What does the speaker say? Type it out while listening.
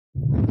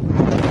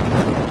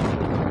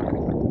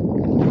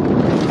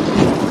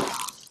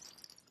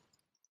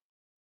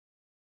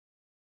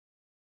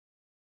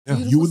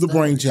You was the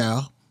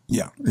brainchild.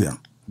 Yeah.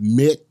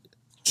 Met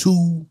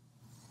two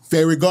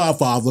fairy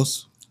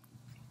godfathers.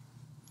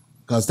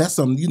 Because that's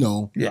something,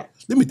 Yeah.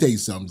 Let me tell you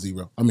something,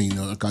 Zero. I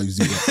call you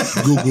Zero.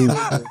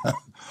 Gugu.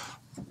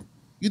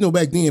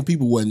 Back then,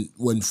 people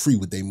wasn't free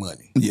with their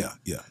money. Yeah.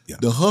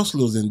 The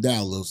hustlers in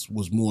Dallas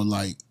was more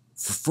like,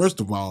 first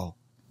of all,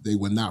 they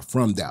were not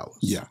from Dallas.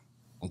 Yeah.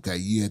 Okay,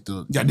 you had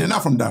to... Yeah, they're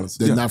not from Dallas.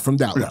 They're not from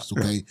Dallas,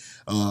 Yeah. okay?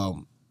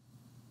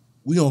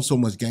 We own so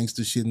much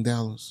gangster shit in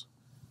Dallas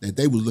that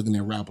they was looking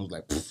at rappers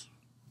like, pfft.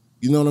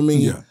 You know what I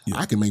mean? Yeah.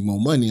 I can make more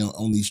money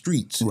on these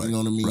streets. Right, You know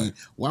what I mean? right.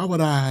 Why would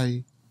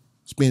I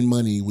spend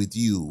money with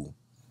you?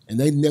 And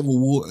they never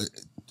would.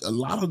 A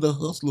lot of the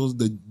hustlers,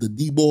 the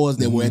D-boys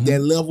that were at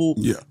that level,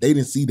 they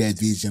didn't see that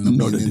vision of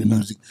being in the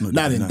music.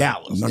 Not in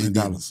Dallas. Not in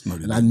Dallas.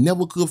 And I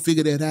never could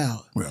figure that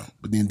out. Yeah.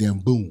 But then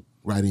boom,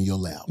 right in your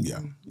lap. Yeah.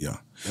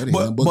 That ain't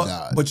nothing but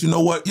God. But you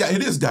know what? Yeah,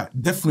 it is God.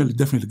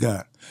 Definitely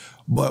God.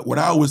 But what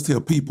I always tell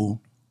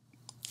people,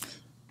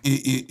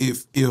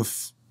 if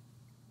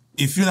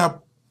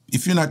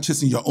you're not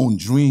chasing your own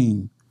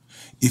dream,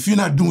 if you're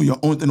not doing your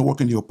own thing and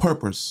working your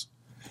purpose,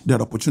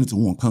 that opportunity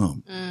won't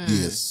come.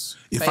 Yes.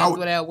 If I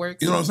without work,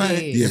 you know what I'm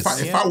saying?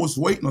 Yes. If I was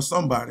waiting on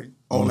somebody,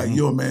 or like,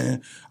 yo,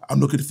 man, I'm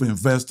looking for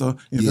investor,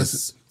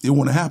 it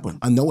won't happen.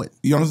 I know it.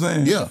 You know what I'm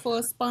saying? Yeah. for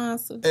a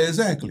sponsor.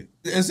 Exactly.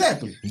 Yes.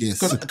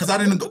 Because I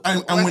didn't go,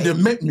 and when they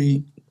met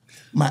me,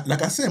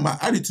 like I said, my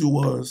attitude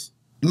was,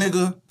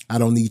 nigga, I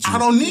don't need you. I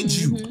don't need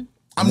you.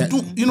 I'm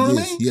doing, you know what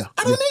I mean? Yeah.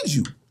 I don't need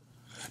you.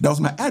 That was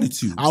my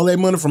attitude. All that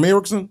money from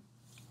Erickson?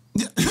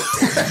 Yeah.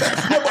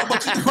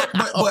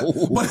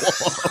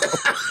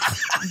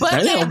 But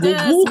Damn, that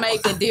does Gugu.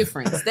 make a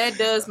difference. That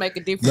does make a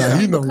difference. Yeah,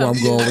 you know where I'm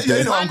going with that.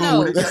 You know I'm going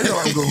with that. You know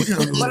I'm going with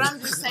that. But I'm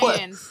just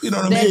saying, you know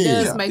what I that mean?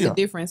 does make Yeah. a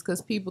difference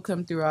because people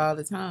come through all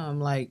the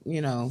time. Like,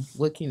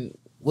 what can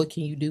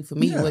you do for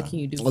me? Yeah. What can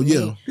you do for Oh, yeah.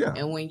 me? Yeah.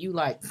 And when you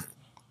like,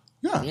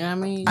 Yeah. you know what I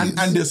mean?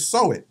 And they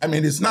saw it. I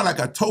mean, it's not like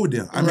I told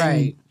them. I mean,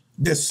 Right.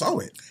 they saw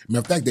it. Matter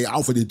of fact, they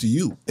offered it to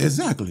you.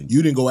 Exactly.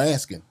 You didn't go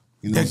asking.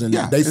 You know what I'm saying?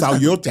 Yeah, They saw exactly.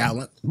 your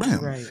talent. Bam.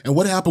 Right. And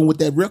what happened with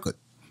that record?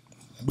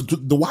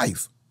 With the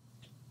wife.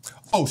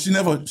 Oh, she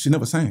never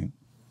sang.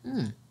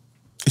 We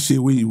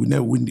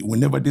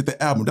never did the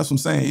album. That's what I'm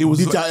saying. It was.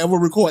 Did y'all ever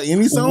record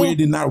any song? We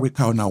did not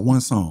record not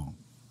one song.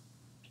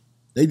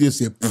 They just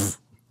said, "Pfft,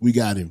 we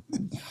got him."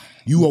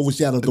 You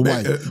overshadowed the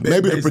wife. Maybe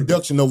the basically.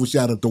 production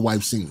overshadowed the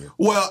wife singing.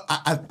 Well,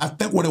 I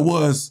think what it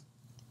was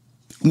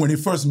when he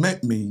first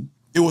met me,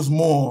 it was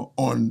more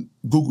on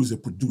Gugu as a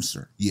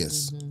producer.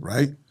 Yes.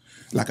 Right?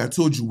 Like I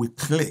told you, we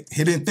clicked.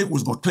 He didn't think it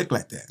was going to click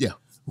like that. Yeah.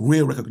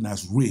 Real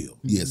recognized real.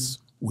 Yes.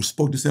 We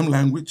spoke the same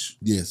language.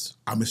 Yes.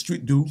 I'm a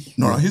street dude,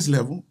 not on his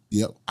level.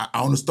 Yep. I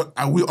understood.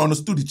 We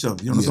understood each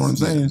other. You understand what I'm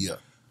saying? Yeah.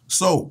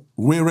 So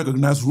real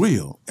recognized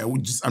real,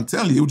 and I'm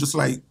telling you, it was just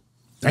like,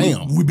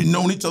 Damn. we've been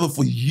knowing each other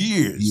for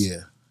years.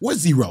 Yeah. Where's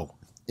Zero?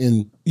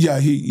 In Yeah,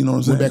 you know what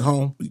I'm saying? back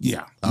home?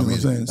 Yeah, I you know what I'm read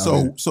it. saying?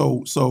 I read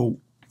So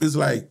it's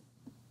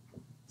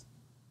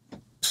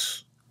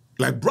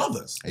like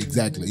brothers.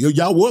 exactly.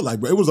 Y'all were like,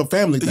 it was a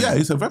family thing. Yeah,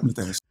 it's a family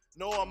thing.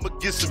 Know I'ma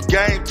get some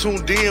game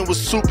tuned in was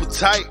super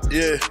tight.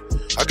 Yeah,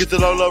 I get the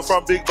low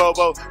from Big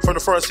Bobo from the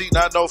front seat,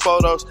 not no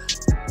photos.